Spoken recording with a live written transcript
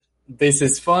This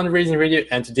is Fundraising Radio,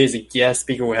 and today's guest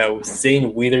speaker we have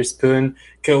Zane Witherspoon,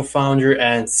 co-founder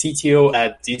and CTO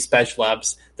at Dispatch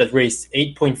Labs, that raised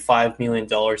 $8.5 million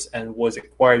and was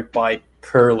acquired by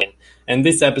Perlin. And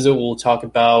this episode we'll talk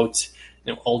about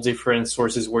all different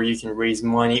sources where you can raise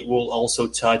money. We'll also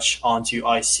touch onto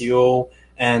ICO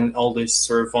and all this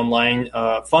sort of online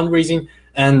fundraising,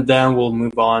 and then we'll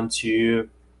move on to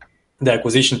the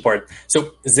acquisition part.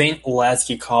 So Zane, let's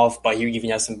kick off by you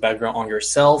giving us some background on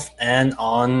yourself and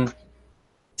on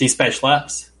Dispatch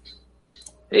Labs.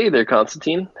 Hey there,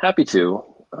 Constantine. Happy to.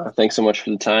 Thanks so much for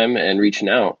the time and reaching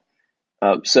out.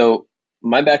 So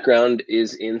my background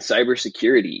is in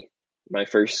cybersecurity. My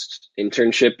first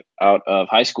internship out of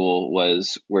high school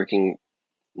was working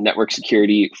network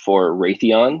security for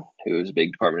Raytheon, who is a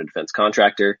big Department of Defense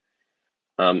contractor.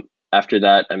 After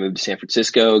that, I moved to San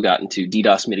Francisco, got into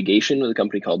DDoS mitigation with a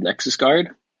company called NexusGuard.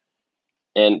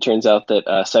 And it turns out that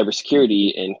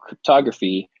cybersecurity and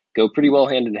cryptography go pretty well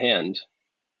hand in hand.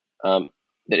 That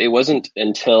it wasn't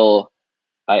until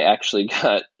I actually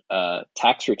got a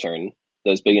tax return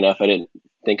that was big enough I didn't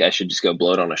think I should just go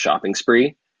blow it on a shopping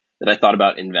spree that I thought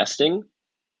about investing.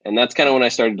 And that's kind of when I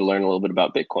started to learn a little bit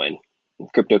about Bitcoin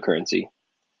and cryptocurrency.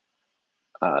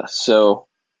 So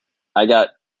I got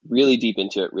really deep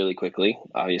into it really quickly.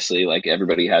 Obviously, like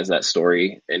everybody has that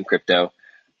story in crypto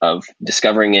of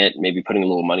discovering it, maybe putting a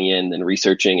little money in, then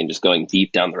researching and just going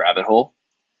deep down the rabbit hole.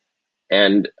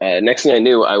 And next thing I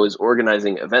knew, I was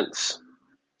organizing events.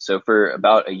 So for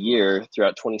about a year,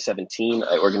 throughout 2017,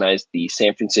 I organized the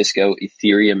San Francisco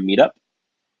Ethereum meetup,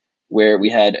 where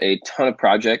we had a ton of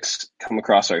projects come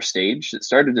across our stage. It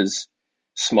started as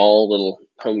small little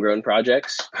homegrown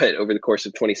projects, but over the course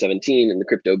of 2017 and the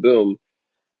crypto boom,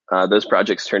 those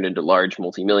projects turned into large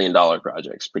multi-million-dollar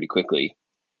projects pretty quickly.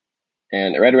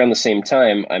 And right around the same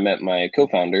time, I met my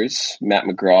co-founders, Matt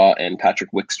McGraw and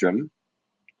Patrick Wickstrom,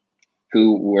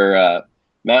 who were,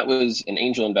 Matt was an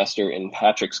angel investor in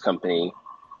Patrick's company,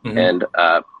 and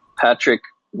Patrick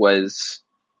was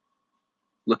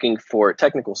looking for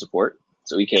technical support.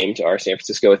 So he came to our San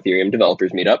Francisco Ethereum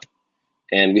developers meetup,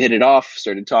 and we hit it off,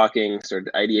 started talking,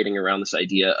 started ideating around this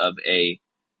idea of a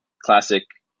classic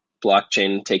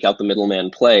blockchain take out the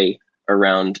middleman play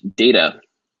around data,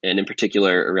 and in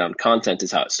particular around content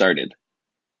is how it started.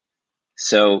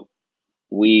 So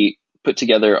we put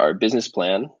together our business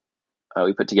plan.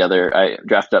 I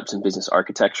drafted up some business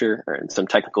architecture and some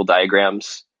technical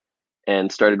diagrams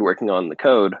and started working on the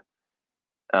code.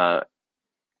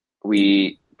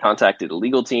 We contacted a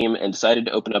legal team and decided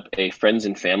to open up a friends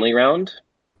and family round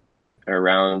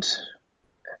around,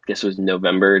 I guess it was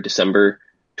November, December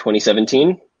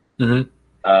 2017.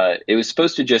 It was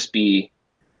supposed to just be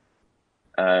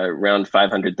around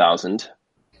 500,000,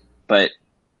 but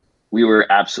we were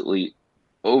absolutely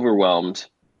overwhelmed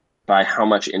by how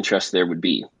much interest there would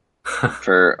be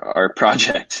for our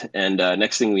project. And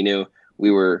next thing we knew,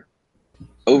 we were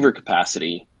over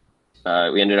capacity.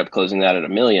 We ended up closing that at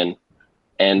 $1 million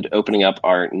and opening up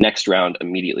our next round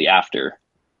immediately after.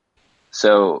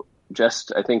 So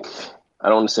I think, I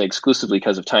don't want to say exclusively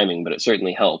because of timing, but it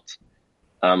certainly helped.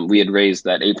 We had raised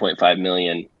that 8.5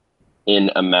 million in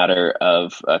a matter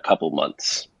of a couple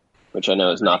months, which I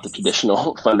know is not the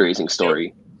traditional fundraising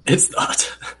story. It's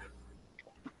not.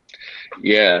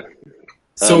 Yeah.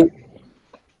 So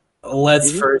let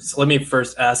me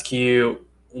first ask you,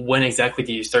 when exactly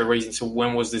did you start raising? So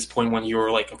when was this point when you were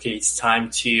like, okay, it's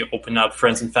time to open up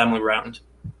friends and family round?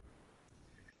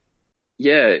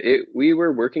 Yeah, we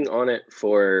were working on it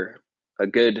for a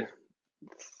good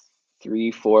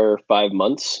 3, 4, 5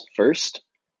 months first,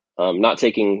 not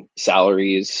taking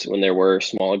salaries when there were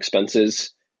small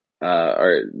expenses.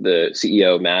 The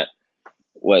CEO, Matt,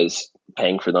 was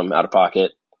paying for them out of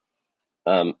pocket.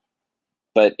 But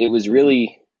it was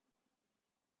really,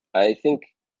 I don't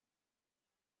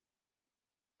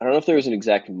know if there was an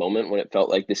exact moment when it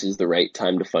felt like this is the right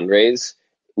time to fundraise.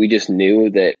 We just knew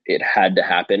that it had to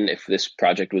happen if this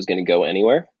project was going to go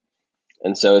anywhere.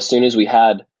 And so as soon as we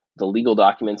had the legal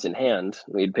documents in hand,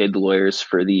 we had paid the lawyers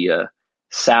for the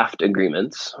SAFT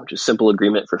agreements, which is Simple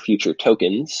Agreement for Future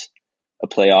Tokens, a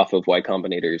play off of Y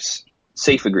Combinator's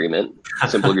SAFE agreement,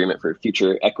 Simple Agreement for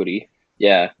Future Equity.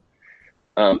 Yeah.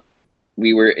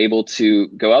 We were able to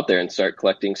go out there and start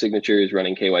collecting signatures,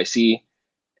 running KYC,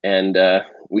 and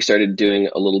we started doing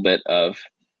a little bit of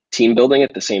team building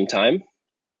at the same time.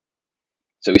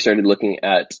 So we started looking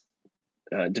at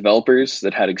developers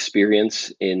that had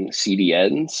experience in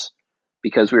CDNs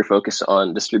because we were focused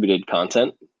on distributed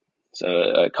content. So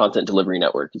a content delivery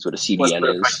network is what a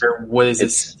CDN is. What is a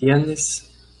CDN?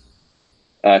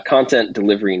 Content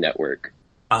delivery network.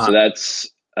 So that's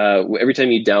every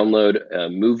time you download a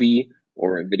movie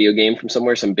or a video game from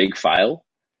somewhere, some big file,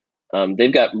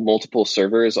 they've got multiple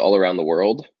servers all around the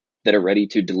world that are ready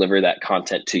to deliver that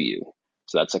content to you.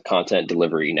 So that's a content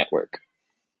delivery network.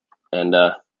 And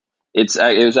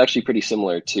it was actually pretty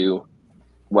similar to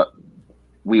what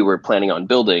we were planning on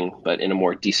building, but in a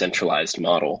more decentralized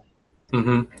model.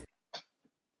 Mm-hmm.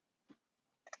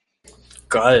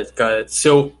 Got it.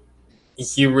 So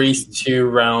you raised 2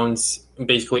 rounds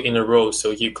basically in a row.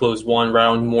 So you closed 1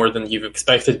 round more than you've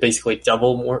expected, basically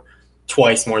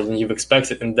twice more than you've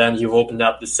expected, and then you've opened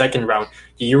up the second round.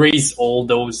 Did you raise all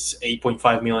those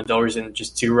 $8.5 million in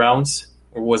just 2 rounds,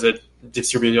 or was it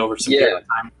distributed over some period of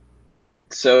time?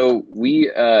 So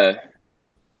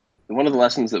one of the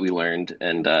lessons that we learned,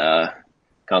 and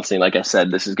Constantine, like I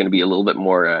said, this is going to be a little bit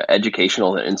more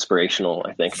educational than inspirational.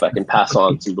 I think if I can pass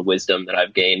on some of the wisdom that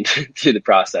I've gained through the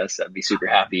process, I'd be super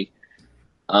happy.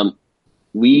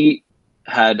 We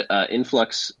had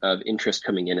influx of interest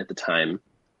coming in at the time,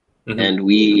 and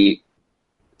we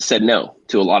said no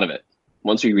to a lot of it.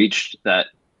 Once we reached that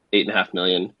 8.5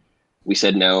 million, we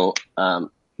said no.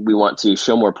 We want to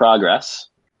show more progress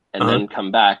and then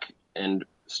come back and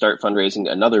start fundraising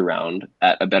another round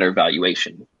at a better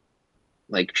valuation,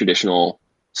 like traditional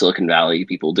Silicon Valley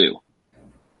people do.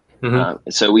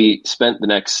 So we spent the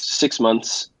next 6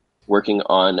 months working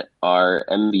on our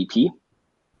MVP.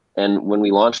 And when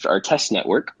we launched our test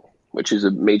network, which is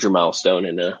a major milestone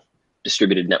in a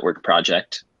distributed network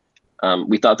project,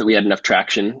 we thought that we had enough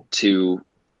traction to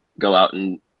go out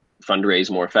and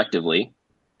fundraise more effectively.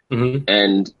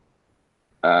 And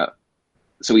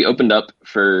so we opened up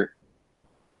for,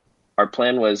 our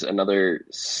plan was another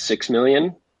 6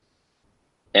 million.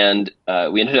 And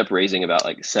we ended up raising about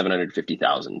like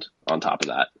 750,000 on top of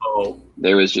that.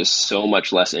 There was just so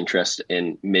much less interest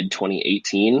in mid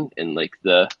 2018 and like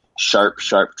the sharp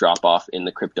drop off in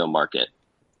the crypto market.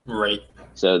 Right.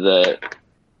 So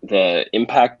the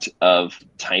impact of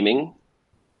timing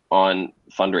on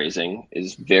fundraising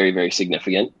is very, very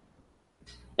significant.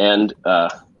 And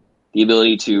the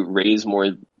ability to raise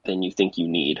more than you think you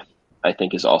need, I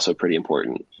think, is also pretty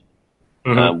important.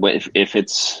 If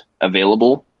it's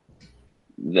available,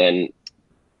 then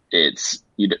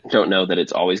you don't know that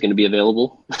it's always going to be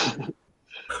available.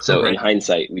 So in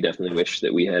hindsight, we definitely wish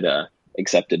that we had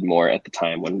accepted more at the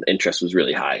time when interest was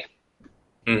really high.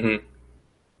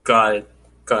 Got it.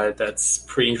 That's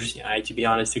pretty interesting. I, to be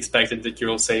honest, expected that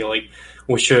you'll say like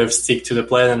we should have stick to the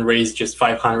plan and raised just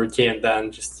 500K and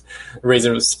then just raise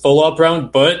a follow-up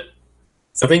round, but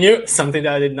something new, something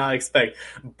that I did not expect.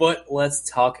 But let's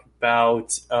talk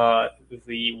about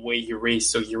the way you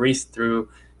raised. So you raised through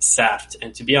SAFT,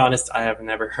 and to be honest, I have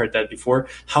never heard that before.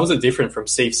 How is it different from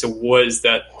SAFE? So what is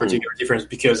that particular difference?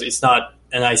 Because it's not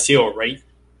an ICO, right?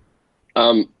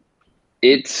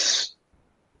 It's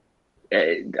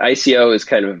ICO is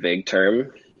kind of a vague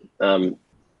term.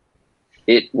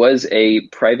 It was a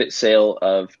private sale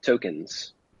of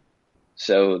tokens.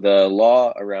 So the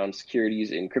law around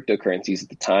securities in cryptocurrencies at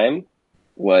the time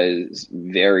was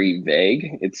very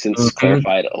vague. It's since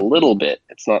clarified a little bit.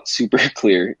 It's not super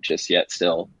clear just yet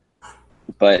still.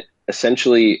 But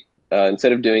essentially,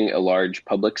 instead of doing a large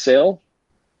public sale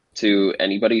to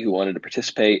anybody who wanted to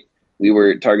participate, we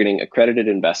were targeting accredited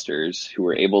investors who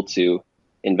were able to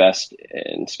invest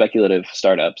in speculative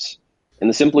startups. And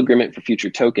the simple agreement for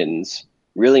future tokens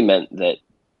really meant that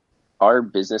our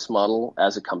business model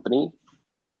as a company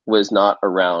was not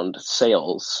around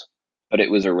sales, but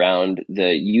it was around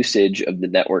the usage of the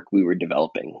network we were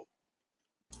developing.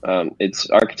 It's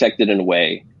architected in a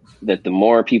way that the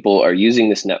more people are using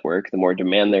this network, the more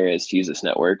demand there is to use this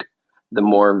network, the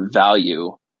more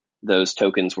value those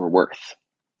tokens were worth.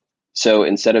 So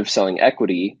instead of selling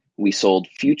equity, we sold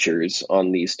futures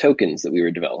on these tokens that we were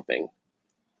developing.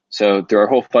 So through our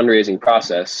whole fundraising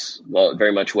process, well, it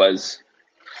very much was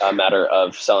a matter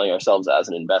of selling ourselves as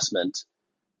an investment.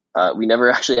 We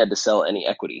never actually had to sell any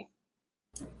equity.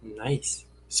 Nice.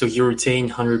 So you retain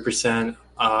 100%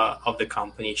 of the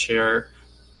company share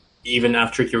even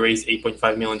after you raised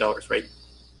 $8.5 million, right?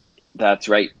 That's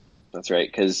right.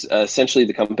 Because essentially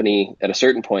the company at a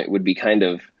certain point would be kind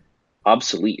of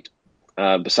obsolete.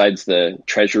 Besides the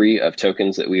treasury of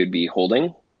tokens that we would be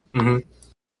holding,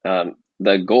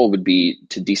 the goal would be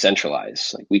to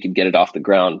decentralize. Like we could get it off the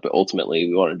ground, but ultimately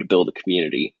we wanted to build a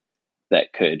community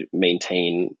that could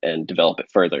maintain and develop it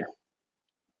further.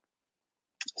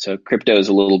 So crypto is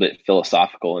a little bit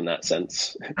philosophical in that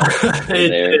sense.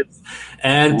 It is.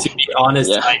 And to be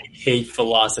honest, I hate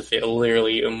philosophy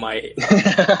literally in my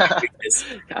weakness.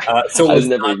 So I was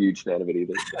never a huge fan of it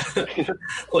either.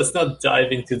 Let's not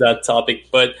dive into that topic,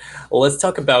 but let's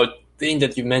talk about thing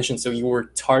that you mentioned, so you were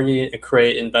targeting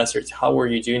accredited investors. How were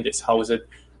you doing this? How was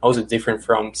it different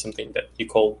from something that you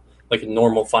call like a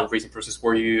normal fundraising process?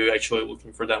 Were you actually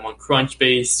looking for them on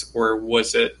Crunchbase, or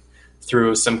was it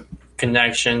through some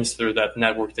connections through that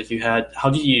network that you had? How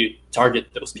did you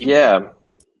target those people?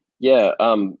 Yeah.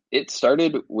 It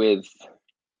started with,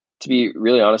 to be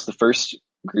really honest, the first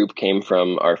group came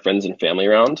from our friends and family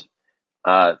round.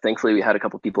 Thankfully, we had a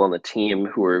couple people on the team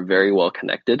who were very well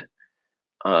connected.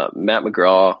 Matt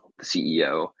McGraw, the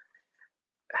CEO,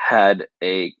 had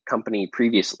a company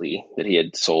previously that he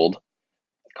had sold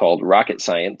called Rocket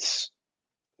Science,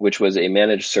 which was a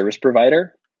managed service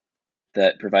provider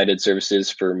that provided services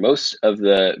for most of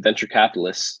the venture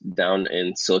capitalists down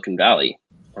in Silicon Valley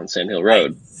on Sand Hill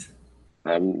Road.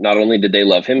 Not only did they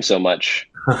love him so much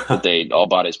that they all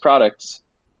bought his products,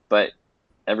 but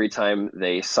every time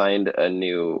they signed a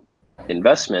new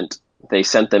investment, they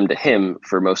sent them to him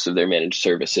for most of their managed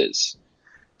services.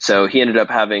 So he ended up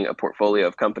having a portfolio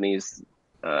of companies,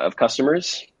 of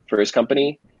customers for his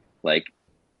company, like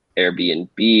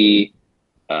Airbnb,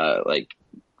 like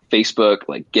Facebook,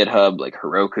 like GitHub, like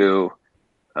Heroku,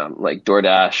 like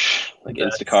DoorDash, like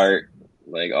Instacart,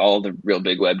 like all the real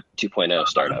big Web 2.0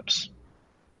 startups.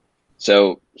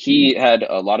 So he had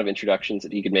a lot of introductions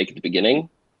that he could make at the beginning.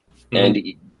 And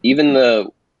even the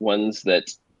ones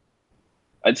that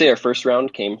I'd say our first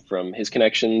round came from his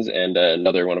connections and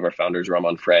another one of our founders,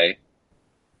 Ramon Frey,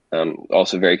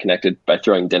 also very connected by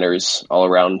throwing dinners all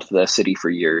around the city for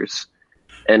years.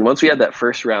 And once we had that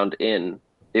first round in,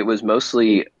 it was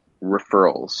mostly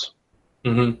referrals.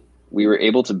 We were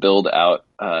able to build out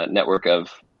a network of,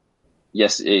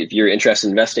 yes, if you're interested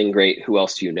in investing, great. Who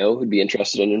else do you know who'd be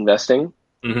interested in investing?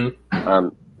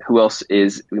 Who else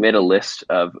is, we made a list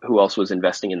of who else was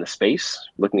investing in the space,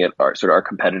 looking at our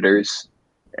competitors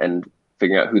and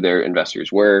figuring out who their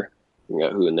investors were, figuring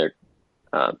out who they're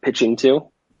pitching to,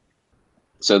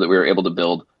 so that we were able to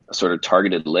build a sort of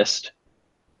targeted list.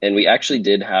 And we actually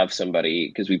did have somebody,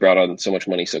 because we brought on so much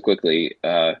money so quickly,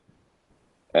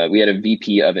 we had a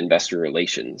VP of investor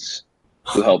relations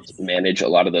who helped manage a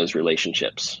lot of those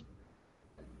relationships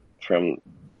from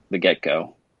the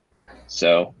get-go.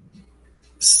 So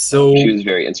she was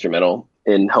very instrumental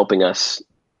in helping us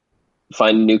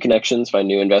find new connections, find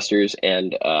new investors,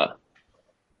 and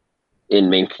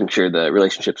in making sure the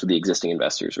relationships with the existing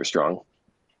investors were strong.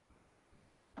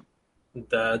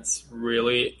 That's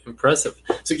really impressive.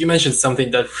 So you mentioned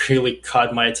something that really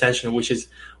caught my attention, which is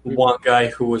one guy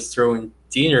who was throwing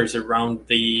dinners around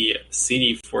the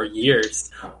city for years.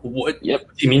 What do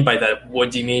you mean by that? What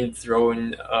do you mean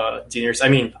throwing dinners? I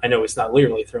mean, I know it's not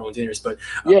literally throwing dinners, but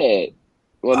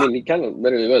well, I mean, he kind of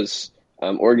literally was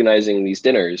organizing these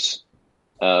dinners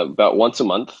about once a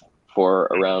month for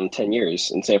around 10 years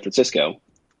in San Francisco.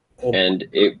 And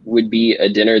it would be a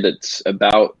dinner that's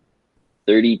about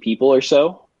 30 people or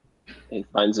so. He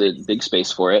finds a big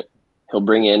space for it. He'll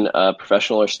bring in a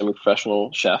professional or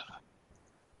semi-professional chef.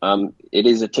 It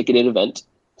is a ticketed event,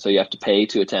 so you have to pay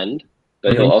to attend.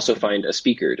 But he'll also find a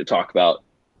speaker to talk about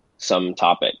some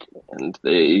topic. And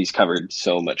he's covered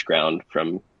so much ground,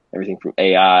 from everything from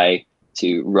AI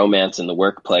to romance in the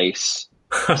workplace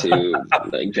to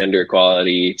like gender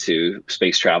equality to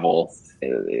space travel.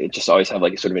 It just always have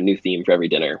like sort of a new theme for every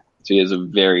dinner. So he has a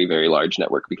very, very large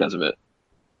network because of it.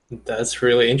 That's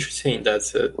really interesting.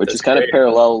 Which is kind of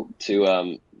parallel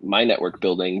to my network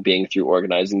building being through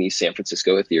organizing these San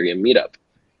Francisco Ethereum meetup.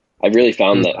 I've really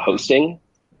found that hosting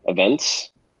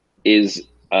events is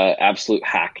an absolute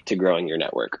hack to growing your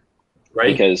network.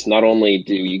 Right. Because not only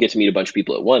do you get to meet a bunch of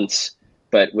people at once,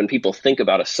 but when people think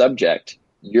about a subject,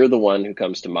 you're the one who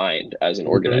comes to mind as an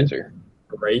organizer.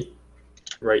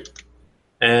 Right.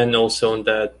 And also in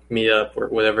that meetup or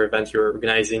whatever event you're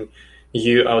organizing,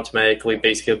 you automatically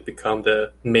basically become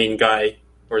the main guy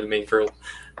or the main girl,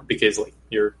 because like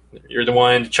you're the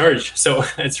one in charge. So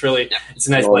it's really it's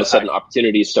a nice. And all of a sudden,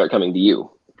 opportunities start coming to you.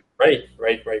 Right.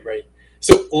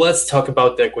 So let's talk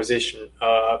about the acquisition.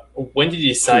 When did you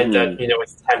decide that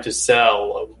it's time to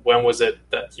sell? When was it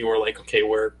that you were like, okay,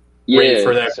 we're ready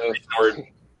for that? So,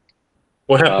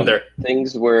 what happened there?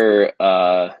 Things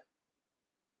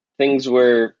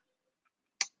were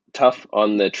tough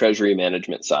on the treasury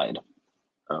management side.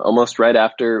 Almost right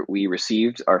after we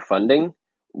received our funding,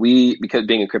 because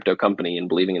being a crypto company and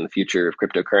believing in the future of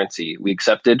cryptocurrency, we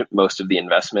accepted most of the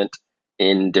investment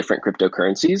in different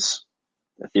cryptocurrencies,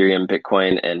 Ethereum,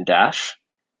 Bitcoin, and Dash.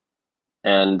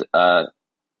 And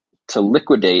to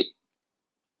liquidate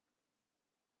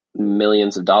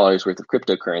millions of dollars worth of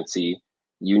cryptocurrency,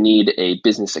 you need a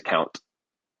business account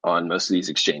on most of these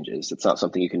exchanges. It's not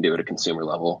something you can do at a consumer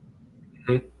level.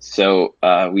 Mhm. So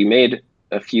we made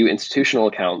a few institutional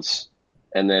accounts,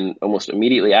 and then almost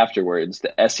immediately afterwards,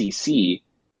 the SEC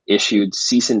issued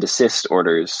cease and desist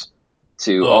orders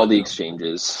to Oh all the no.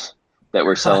 exchanges that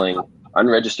were selling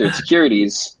unregistered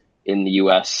securities in the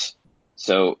US.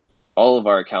 So all of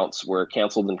our accounts were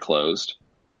canceled and closed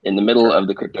in the middle of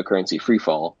the cryptocurrency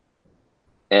freefall.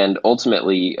 And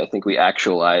ultimately, I think we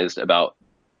actualized about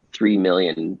 3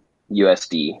 million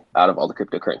USD out of all the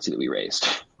cryptocurrency that we raised.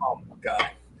 Oh my god.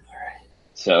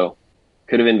 So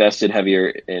could have invested heavier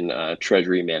in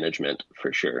treasury management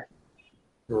for sure.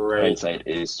 Right. Hindsight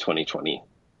is 2020.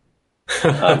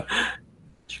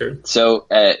 Sure. So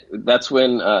that's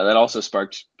when that also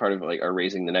sparked part of like our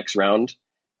raising the next round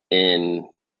in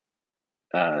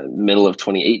middle of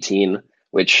 2018,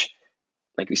 which,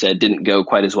 like we said, didn't go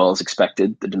quite as well as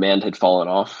expected. The demand had fallen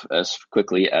off as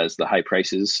quickly as the high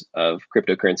prices of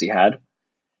cryptocurrency had.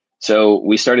 So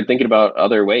we started thinking about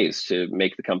other ways to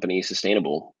make the company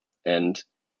sustainable. And,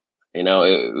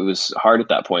 it was hard at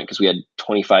that point because we had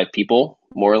 25 people,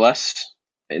 more or less,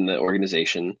 in the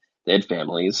organization. They had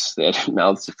families, they had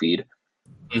mouths to feed.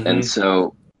 And Mm-hmm.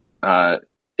 so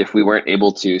if we weren't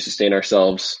able to sustain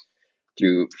ourselves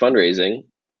through fundraising,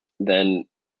 then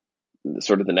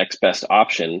sort of the next best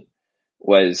option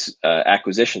was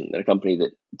acquisition at a company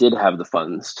that did have the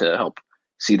funds to help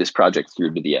see this project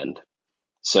through to the end.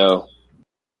 So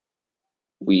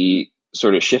we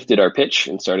sort of shifted our pitch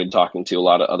and started talking to a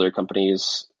lot of other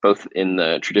companies, both in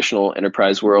the traditional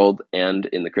enterprise world and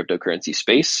in the cryptocurrency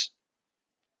space.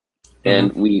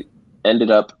 And Mm-hmm. we ended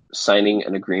up signing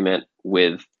an agreement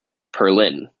with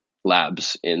Perlin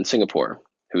Labs in Singapore,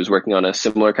 who was working on a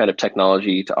similar kind of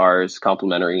technology to ours,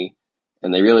 complementary,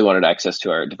 and they really wanted access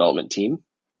to our development team.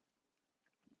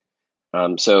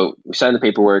 So we signed the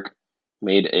paperwork,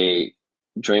 made a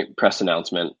joint press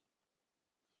announcement,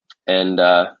 and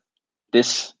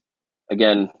this,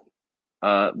 again,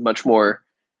 much more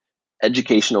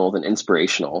educational than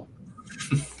inspirational.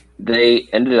 They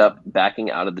ended up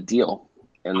backing out of the deal,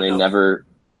 and Oh they no. never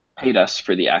paid us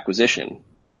for the acquisition.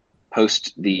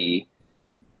 Post the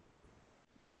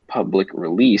public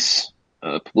release,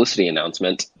 publicity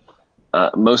announcement,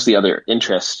 most of the other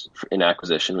interest in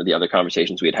acquisition with the other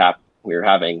conversations we were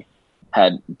having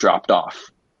had dropped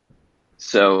off.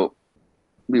 So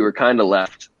we were kind of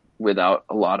left without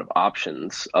a lot of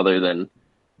options other than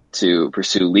to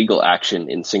pursue legal action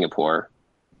in Singapore,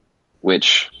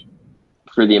 which,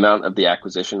 for the amount of the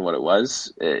acquisition, what it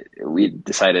was, we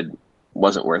decided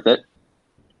wasn't worth it.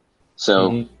 So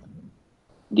Mm-hmm.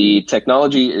 the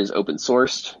technology is open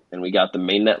sourced, and we got the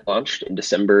mainnet launched in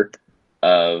December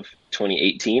of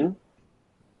 2018.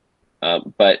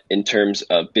 But in terms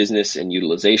of business and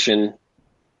utilization,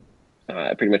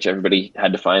 pretty much everybody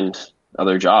had to find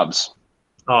other jobs.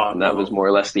 Oh And that was no. more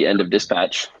or less the end of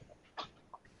Dispatch.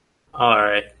 All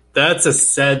right. That's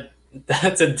a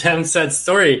damn sad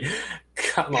story.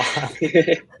 Come on.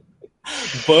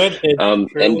 But it's And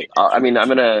truly I mean,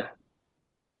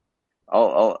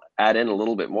 I'll add in a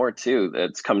little bit more too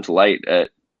that's come to light. I,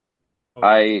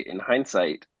 okay. in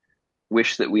hindsight,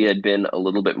 wish that we had been a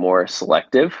little bit more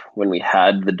selective when we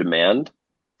had the demand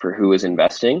for who was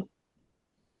investing,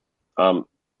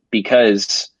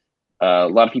 because a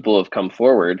lot of people have come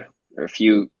forward, or a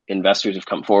few investors have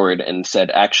come forward and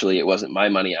said, actually, it wasn't my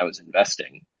money I was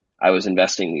investing. I was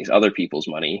investing these other people's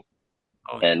money,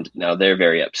 Oh no. and now they're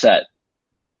very upset,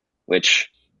 which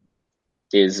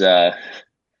is a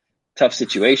tough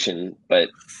situation, but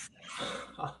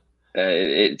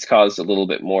it's caused a little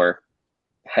bit more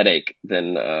headache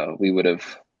than we would have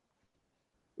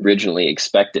originally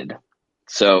expected.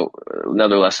 So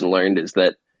another lesson learned is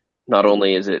that not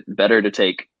only is it better to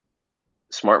take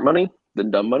smart money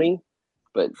than dumb money,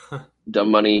 but dumb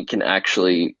money can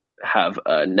actually have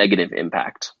a negative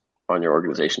impact on your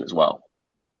organization as well.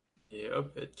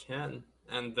 Yep, it can,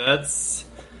 and that's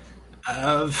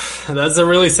a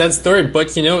really sad story.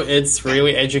 But it's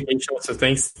really educational. So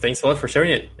thanks a lot for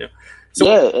sharing it. So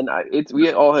Yeah, and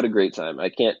we all had a great time. I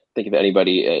can't think of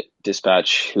anybody at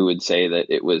Dispatch who would say that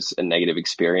it was a negative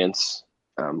experience.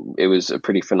 It was a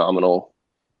pretty phenomenal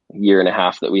year and a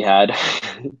half that we had,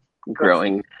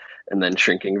 growing and then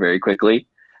shrinking very quickly.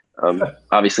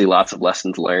 Obviously, lots of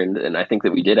lessons learned, and I think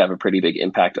that we did have a pretty big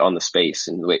impact on the space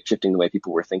and shifting the way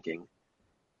people were thinking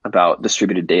about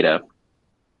distributed data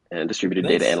and distributed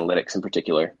data nice. analytics in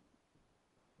particular.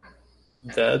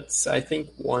 That's, I think,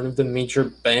 one of the major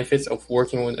benefits of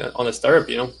working on a startup.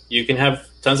 You can have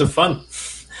tons of fun.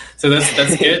 So that's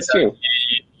good. It's true.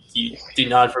 You do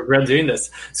not regret doing this.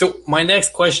 So my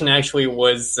next question actually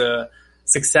was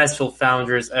successful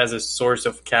founders as a source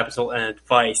of capital and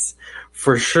advice.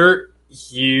 For sure,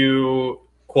 you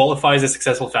qualify as a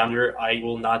successful founder. I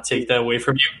will not take that away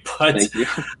from you, but Thank you.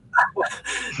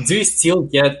 do you still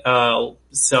get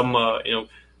some,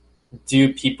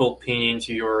 do people ping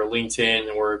into your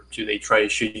LinkedIn, or do they try to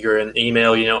shoot you an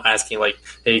email, asking like,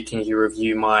 hey, can you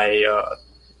review my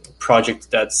project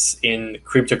that's in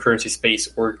cryptocurrency space,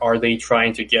 or are they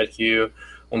trying to get you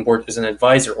on board as an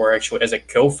advisor or actually as a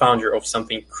co-founder of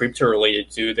something crypto related?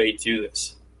 Do they do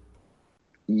this?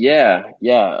 Yeah.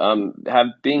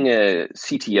 Being a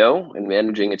CTO and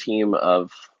managing a team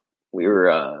of, we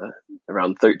were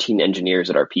around 13 engineers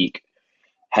at our peak,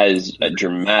 has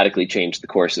dramatically changed the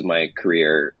course of my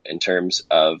career in terms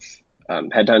of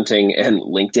headhunting and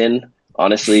LinkedIn.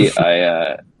 Honestly,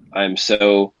 I'm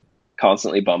so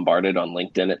constantly bombarded on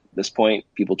LinkedIn at this point.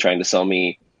 People trying to sell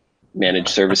me managed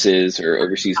services or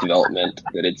overseas development,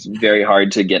 that it's very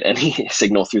hard to get any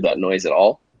signal through that noise at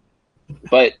all.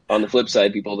 But on the flip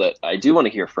side, people that I do want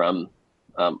to hear from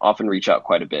often reach out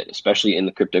quite a bit, especially in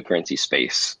the cryptocurrency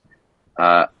space.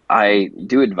 I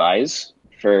do advise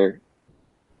for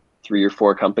 3 or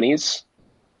 4 companies.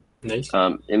 Nice.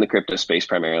 In the crypto space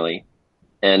primarily.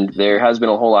 And there has been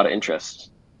a whole lot of interest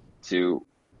to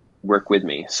work with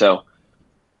me. So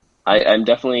I'm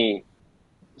definitely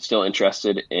still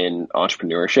interested in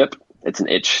entrepreneurship. It's an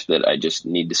itch that I just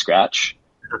need to scratch.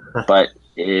 But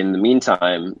in the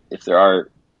meantime, if there are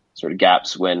sort of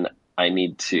gaps when I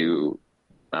need to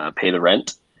pay the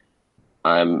rent,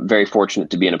 I'm very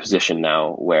fortunate to be in a position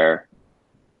now where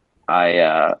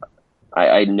I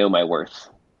know my worth,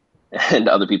 and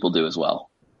other people do as well.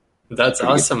 That's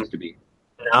awesome.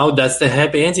 Now that's the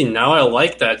happy ending. Now I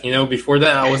like that. Before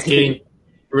that I was getting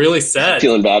really sad.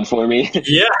 Feeling bad for me?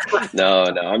 Yeah. No,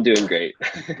 I'm doing great.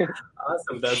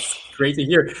 Awesome. That's great to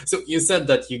hear. So you said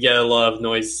that you get a lot of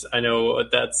noise. I know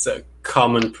that's a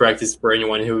common practice for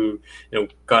anyone who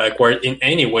got acquired in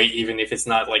any way, even if it's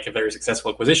not like a very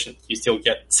successful acquisition. You still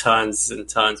get tons and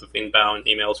tons of inbound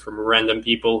emails from random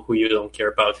people who you don't care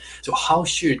about. So how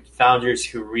should founders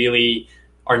who really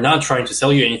are not trying to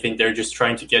sell you anything, they're just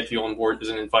trying to get you on board as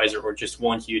an advisor or just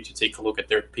want you to take a look at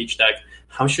their pitch deck,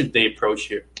 how should they approach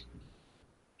you?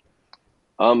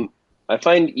 I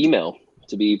find email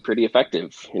to be pretty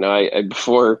effective. I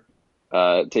before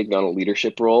taking on a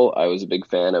leadership role, I was a big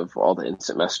fan of all the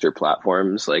instant messenger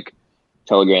platforms like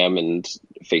Telegram and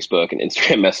Facebook and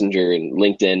Instagram Messenger and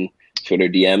LinkedIn, Twitter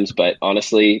DMs. But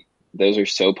honestly, those are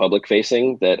so public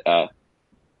facing that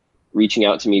reaching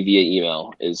out to me via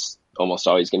email is almost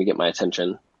always going to get my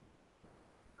attention.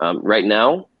 Right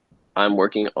now, I'm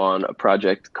working on a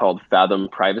project called Fathom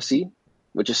Privacy,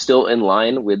 which is still in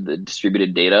line with the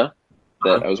distributed data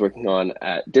that I was working on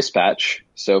at Dispatch.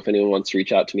 So if anyone wants to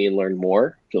reach out to me and learn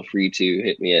more, feel free to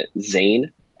hit me at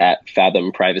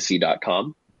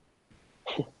zane@fathomprivacy.com.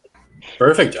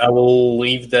 Perfect. I will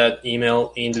leave that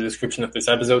email in the description of this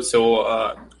episode.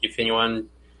 So if anyone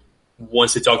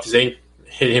wants to talk to Zane,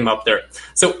 hit him up there.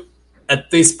 So at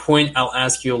this point, I'll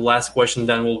ask you a last question,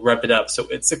 then we'll wrap it up. So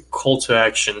it's a call to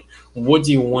action. What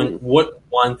do you want? What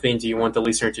one thing do you want the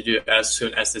listener to do as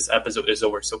soon as this episode is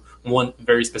over? So one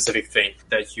very specific thing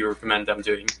that you recommend them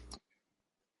doing.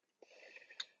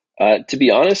 To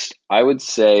be honest, I would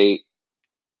say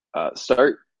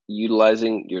start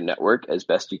utilizing your network as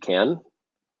best you can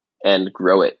and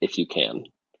grow it if you can.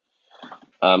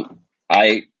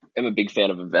 I am a big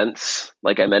fan of events,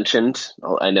 like I mentioned.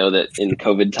 I know that in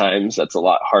COVID times, that's a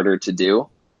lot harder to do.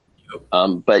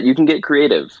 But you can get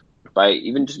creative by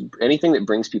even just anything that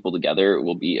brings people together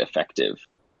will be effective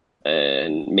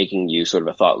and making you sort of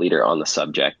a thought leader on the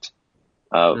subject.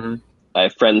 I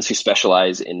have friends who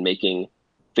specialize in making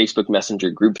Facebook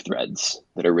Messenger group threads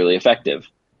that are really effective.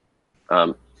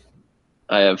 I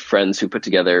have friends who put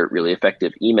together really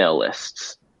effective email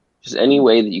lists. Just any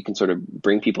way that you can sort of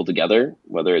bring people together,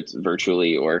 whether it's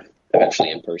virtually or eventually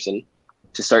in person,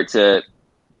 to start to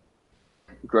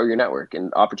grow your network,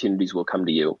 and opportunities will come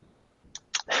to you.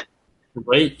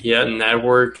 Great. Yeah,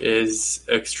 network is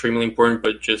extremely important,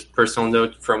 but just personal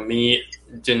note from me,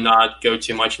 do not go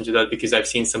too much into that, because I've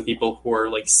seen some people who are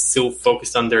like so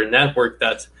focused on their network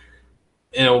that,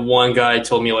 one guy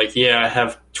told me like, yeah, I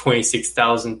have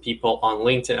 26,000 people on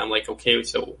LinkedIn. I'm like, okay,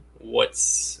 so what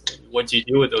do you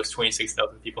do with those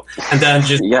 26,000 people? And then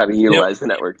just you got to utilize the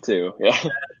network too. Yeah.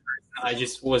 I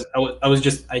just want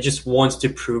to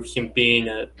prove him being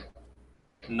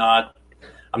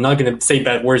I'm not going to say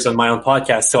bad words on my own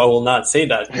podcast, so I will not say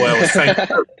that. What I was trying to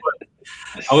do,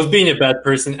 I was being a bad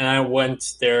person, and I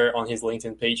went there on his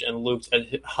LinkedIn page and looked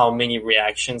at how many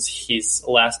reactions his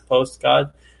last post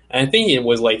got, And I think it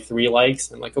was like 3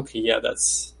 likes. I'm like, okay, yeah,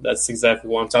 that's exactly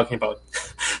what I'm talking about.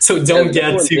 So Yeah, don't the get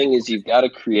number one too thing is you've got to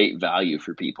create value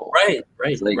for people. right, It's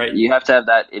right, like right. you have to have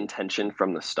that intention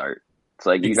from the start. It's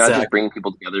like you're not just Exactly. bringing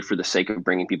people together for the sake of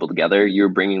bringing people together. You're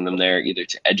bringing them there either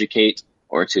to educate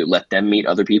or to let them meet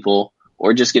other people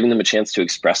or just giving them a chance to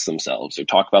express themselves or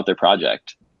talk about their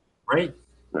project. Right.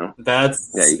 You know? Yeah.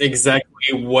 That's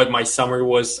exactly what my summary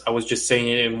was. I was just saying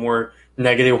it in a more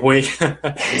negative way.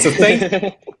 So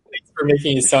thanks for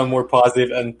making it sound more positive,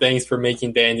 and thanks for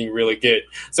making the ending really good.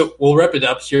 So we'll wrap it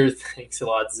up here. Thanks a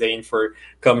lot, Zane, for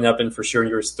coming up and for sharing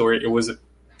your story. It was a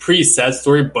pretty sad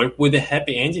story, but with a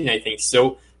happy ending, I think.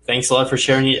 So thanks a lot for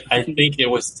sharing it. I think it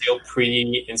was still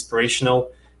pretty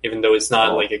inspirational, even though it's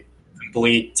not Oh, like a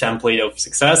complete template of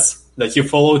success that you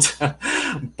followed,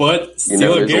 but you know,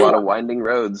 still a there's a good lot of one. winding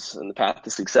roads in the path to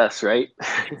success, right?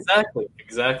 Exactly,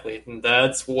 exactly. And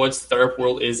that's what Startup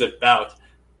World is about.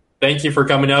 Thank you for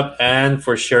coming up and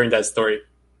for sharing that story.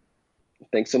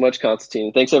 Thanks so much,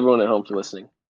 Constantine. Thanks everyone at home for listening.